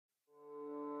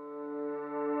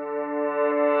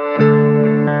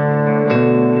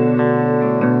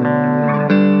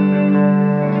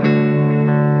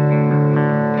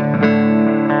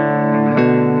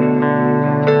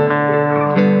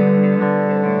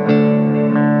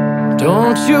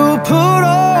Don't you put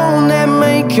on that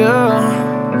makeup,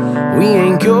 we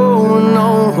ain't going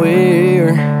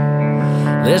nowhere.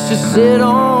 Let's just sit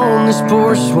on this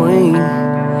porch swing,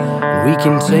 we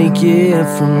can take it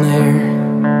from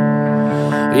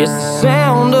there. It's the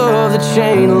sound of the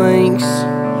chain links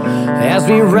as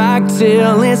we rock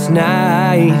till it's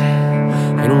night,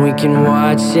 and we can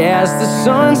watch as the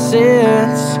sun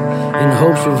sets in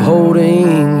hopes of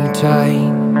holding you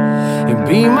tight. And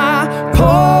be my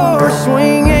porch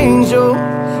swing angel,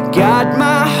 got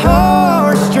my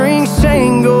heartstrings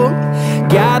tangled,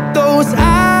 got those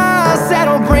eyes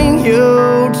that'll bring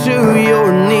you to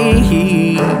your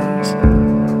knees.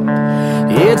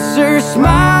 It's her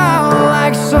smile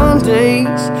like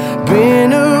Sundays,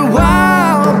 been a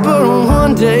while but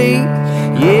one day,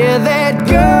 yeah, that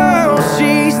girl,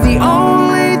 she's the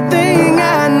only thing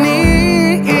I need.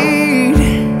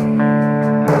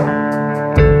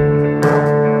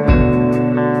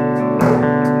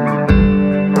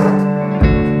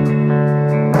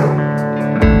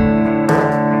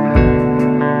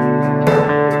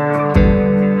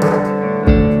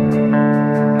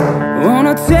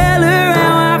 Wanna tell her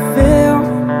how I feel,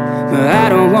 but I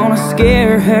don't wanna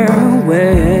scare her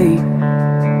away.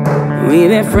 We've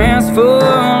been friends for a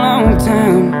long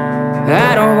time,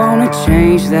 I don't wanna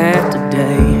change that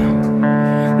today.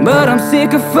 But I'm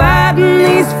sick of fighting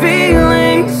these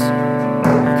feelings,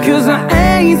 cause I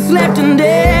ain't slept in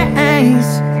days.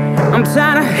 I'm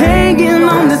tired of hanging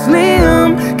on this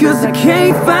limb, cause I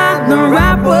can't find the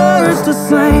right words to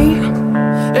say.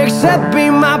 Except be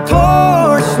my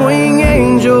porch swing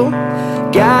angel,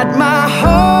 got my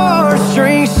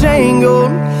heartstrings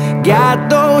tangled, got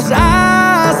those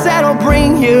eyes that'll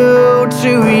bring you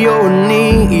to your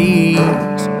knees.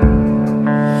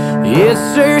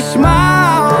 It's her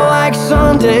smile like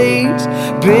Sundays,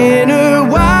 been a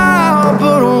while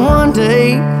but one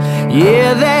day,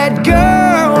 yeah, that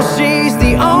girl, she's